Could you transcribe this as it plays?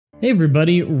Hey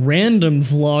everybody, random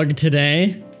vlog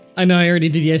today. I know I already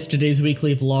did yesterday's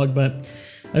weekly vlog, but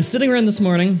I was sitting around this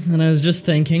morning and I was just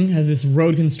thinking, as this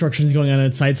road construction is going on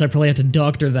outside, so I probably have to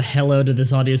doctor the hell out of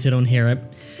this audio so you don't hear it.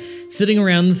 Sitting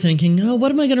around thinking, oh,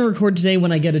 what am I going to record today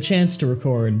when I get a chance to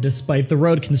record, despite the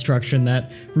road construction that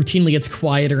routinely gets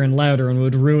quieter and louder and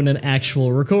would ruin an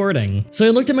actual recording. So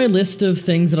I looked at my list of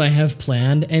things that I have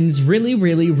planned, and it's really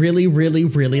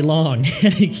long,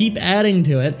 and I keep adding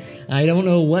to it. I don't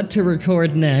know what to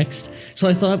record next, so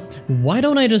I thought, why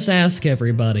don't I just ask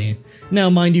everybody? Now,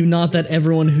 mind you, not that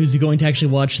everyone who's going to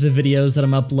actually watch the videos that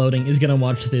I'm uploading is gonna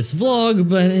watch this vlog,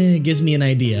 but it gives me an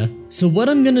idea. So what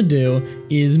I'm gonna do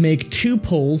is make two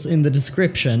polls in the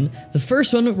description. The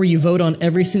first one where you vote on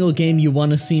every single game you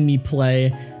want to see me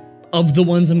play of the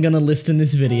ones I'm gonna list in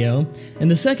this video,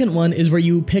 and the second one is where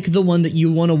you pick the one that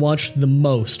you want to watch the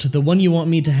most, the one you want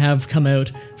me to have come out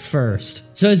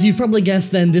first. So as you've probably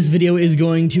guessed then, this video is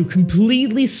going to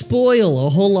completely spoil a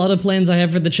whole lot of plans I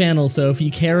have for the channel, so if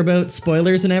you care about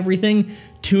spoilers and everything,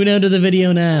 tune out of the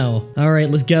video now.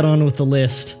 Alright, let's get on with the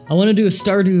list. I want to do a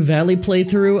Stardew Valley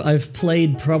playthrough. I've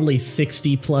played probably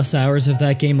 60 plus hours of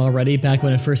that game already back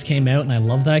when it first came out, and I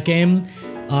love that game.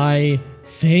 I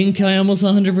think I almost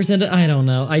 100%, I don't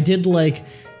know. I did like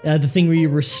the thing where you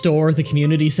restore the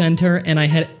community center, and I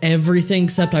had everything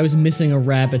except I was missing a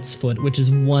rabbit's foot, which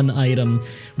is one item.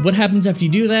 What happens after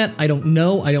you do that? I don't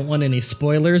know. I don't want any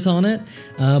spoilers on it,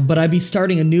 but I'd be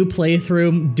starting a new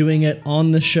playthrough, doing it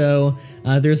on the show.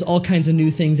 There's all kinds of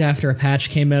new things after a patch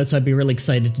came out, so I'd be really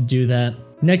excited to do that.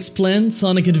 Next plan,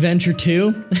 Sonic Adventure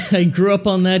 2. I grew up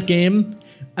on that game.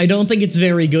 I don't think it's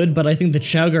very good, but I think the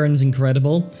Chow Garden's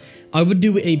incredible. I would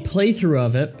do a playthrough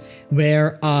of it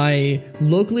where I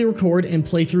locally record and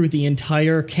play through the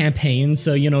entire campaign,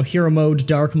 so you know, hero mode,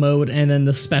 dark mode, and then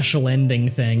the special ending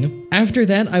thing. After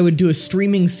that, I would do a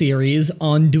streaming series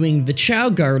on doing the Chow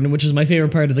Garden, which is my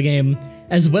favorite part of the game,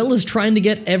 as well as trying to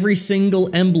get every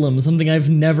single emblem, something I've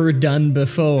never done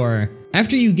before.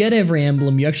 After you get every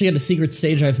emblem, you actually get a secret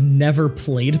stage I've never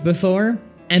played before,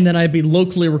 and then I'd be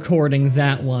locally recording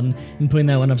that one and putting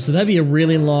that one up. So that'd be a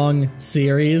really long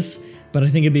series, but I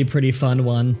think it'd be a pretty fun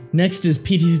one. Next is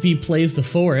PTCP Plays the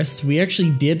Forest. We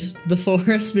actually did the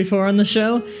Forest before on the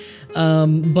show,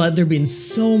 but there've been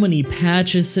so many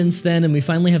patches since then, and we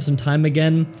finally have some time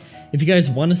again. If you guys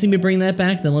want to see me bring that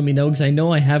back, then let me know, because I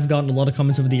know I have gotten a lot of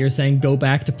comments over the years saying go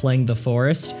back to playing The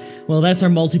Forest. Well, that's our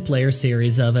multiplayer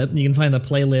series of it. You can find the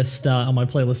playlist on my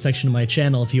playlist section of my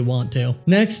channel if you want to.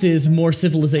 Next is more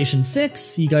Civilization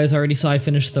 6. You guys already saw I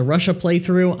finished the Russia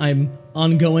playthrough. I'm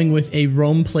ongoing with a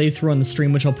Rome playthrough on the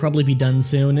stream, which will probably be done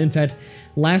soon. In fact,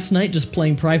 last night, just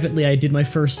playing privately, I did my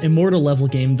first Immortal level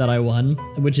game that I won,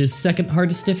 which is second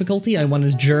hardest difficulty. I won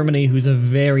as Germany, who's a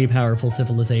very powerful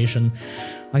civilization.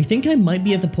 I think I might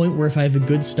be at the point where if I have a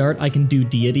good start, I can do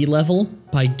deity level,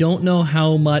 but I don't know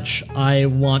how much I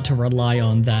want to rely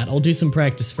on that. I'll do some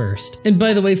practice first. And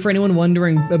by the way, for anyone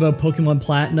wondering about Pokemon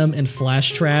Platinum and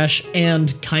Flash Trash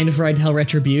and kind of Ride Hell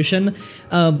Retribution,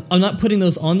 I'm not putting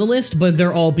those on the list, but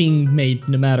they're all being made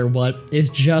no matter what. It's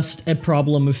just a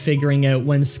problem of figuring out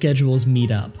when schedules meet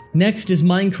up. Next is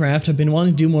Minecraft. I've been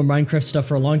wanting to do more Minecraft stuff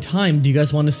for a long time. Do you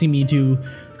guys want to see me do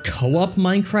co-op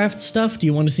Minecraft stuff? Do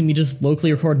you want to see me just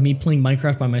locally record me playing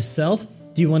Minecraft by myself?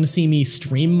 Do you want to see me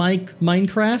stream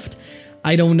Minecraft?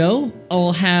 I don't know.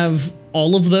 I'll have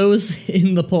all of those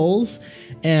in the polls,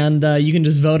 and you can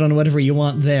just vote on whatever you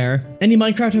want there. Any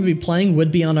Minecraft I'll be playing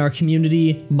would be on our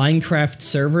community Minecraft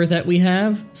server that we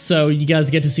have, so you guys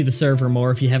get to see the server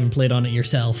more if you haven't played on it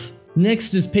yourself.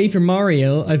 Next is Paper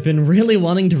Mario. I've been really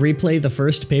wanting to replay the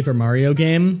first Paper Mario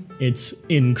game. It's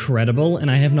incredible,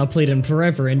 and I have not played it in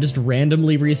forever, and just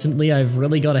randomly recently I've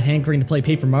really got a hankering to play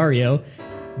Paper Mario.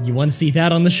 You want to see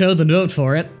that on the show, then vote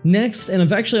for it. Next, and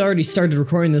I've actually already started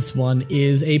recording this one,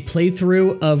 is a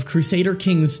playthrough of Crusader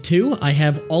Kings 2. I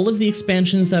have all of the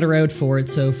expansions that are out for it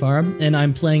so far, and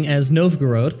I'm playing as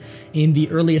Novgorod in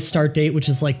the earliest start date, which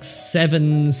is like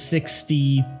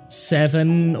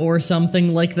 767 or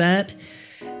something like that.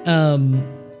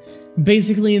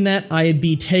 Basically in that, I'd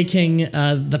be taking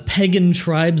the pagan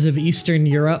tribes of Eastern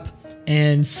Europe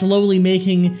and slowly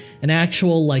making an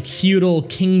actual, like, feudal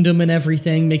kingdom and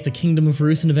everything, make the Kingdom of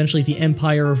Rus and eventually the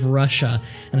Empire of Russia,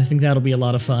 and I think that'll be a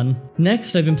lot of fun.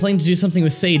 Next, I've been planning to do something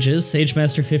with Sages,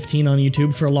 SageMaster15 on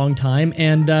YouTube for a long time,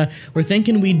 and we're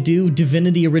thinking we'd do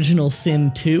Divinity Original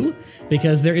Sin 2,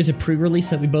 because there is a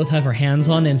pre-release that we both have our hands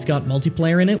on and it's got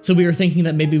multiplayer in it, so we were thinking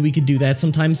that maybe we could do that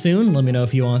sometime soon. Let me know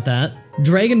if you want that.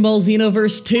 Dragon Ball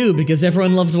Xenoverse 2, because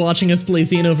everyone loved watching us play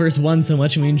Xenoverse 1 so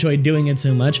much and we enjoyed doing it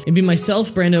so much. It'd be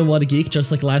myself, Brando, and What a Geek,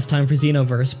 just like last time for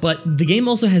Xenoverse, but the game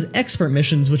also has expert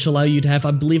missions which allow you to have,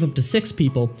 I believe, up to 6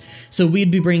 people. So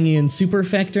we'd be bringing in Super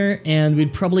Effector, and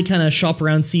we'd probably kind of shop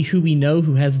around, see who we know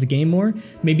who has the game more.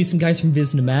 Maybe some guys from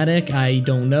Viz Nomadic, I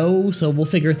don't know, so we'll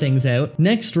figure things out.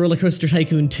 Next, Roller Coaster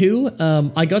Tycoon 2.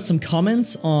 I got some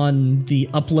comments on the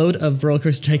upload of Roller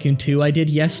Coaster Tycoon 2 I did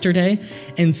yesterday,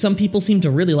 and some people seemed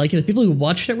to really like it. The people who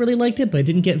watched it really liked it, but it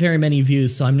didn't get very many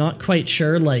views, so I'm not quite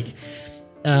sure, like,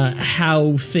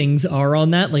 how things are on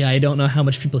that. Like, I don't know how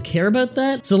much people care about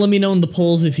that, so let me know in the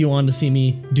polls if you want to see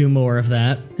me do more of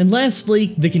that. And lastly,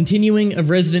 the continuing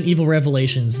of Resident Evil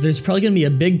Revelations. There's probably going to be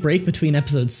a big break between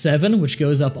episode 7, which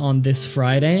goes up on this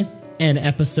Friday, and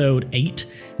episode 8,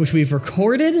 which we've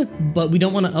recorded, but we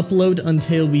don't want to upload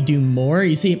until we do more.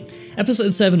 You see,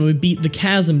 episode 7 we beat the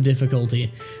Chasm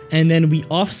difficulty, and then we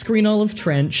off-screen all of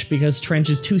Trench, because Trench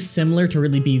is too similar to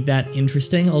really be that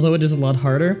interesting, although it is a lot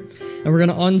harder, and we're going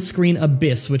to on-screen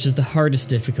Abyss, which is the hardest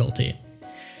difficulty.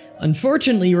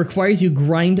 Unfortunately, it requires you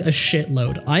grind a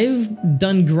shitload. I've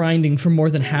done grinding for more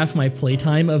than half my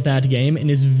playtime of that game, and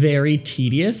it's very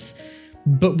tedious,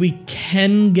 but we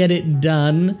can get it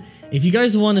done. If you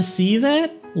guys want to see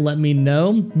that, let me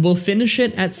know. We'll finish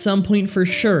it at some point for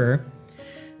sure,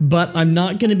 but I'm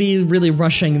not going to be really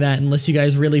rushing that unless you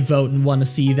guys really vote and want to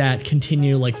see that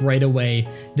continue like right away,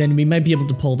 then we might be able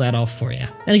to pull that off for you.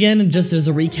 And again, just as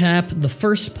a recap, the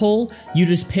first poll, you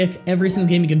just pick every single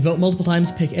game. You can vote multiple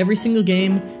times, pick every single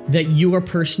game that you are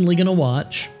personally going to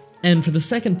watch. And for the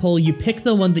second poll, you pick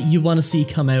the one that you want to see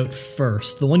come out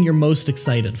first, the one you're most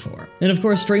excited for. And of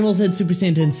course, Dragon Ball Z Super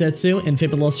Saiyan Densetsu and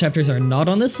Fate of the Lost Chapters are not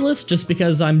on this list, just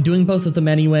because I'm doing both of them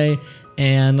anyway,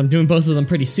 and I'm doing both of them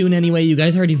pretty soon anyway. You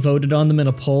guys already voted on them in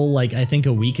a poll, like, I think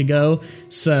a week ago,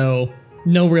 so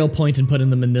no real point in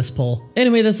putting them in this poll.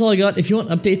 Anyway, that's all I got. If you want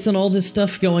updates on all this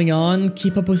stuff going on,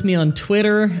 keep up with me on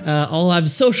Twitter. I'll have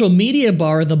social media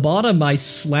bar at the bottom I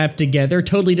slapped together.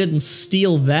 Totally didn't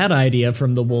steal that idea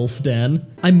from the Wolf Den.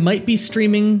 I might be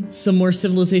streaming some more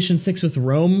Civilization 6 with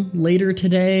Rome later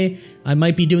today. I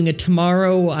might be doing it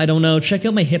tomorrow. I don't know. Check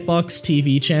out my Hitbox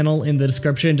TV channel in the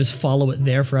description. Just follow it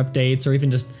there for updates, or even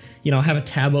just, you know, have a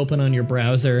tab open on your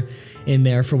browser in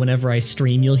there for whenever I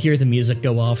stream. You'll hear the music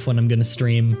go off when I'm gonna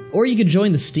stream. Or you could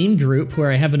join the Steam group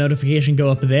where I have a notification go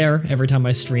up there every time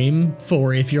I stream,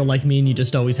 for if you're like me and you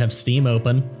just always have Steam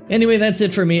open. Anyway, that's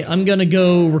it for me. I'm gonna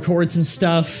go record some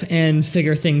stuff and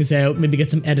figure things out, maybe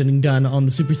get some editing done on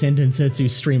the Super Saiyan Densetsu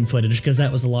stream footage, because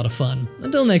that was a lot of fun.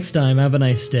 Until next time, have a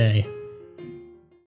nice day.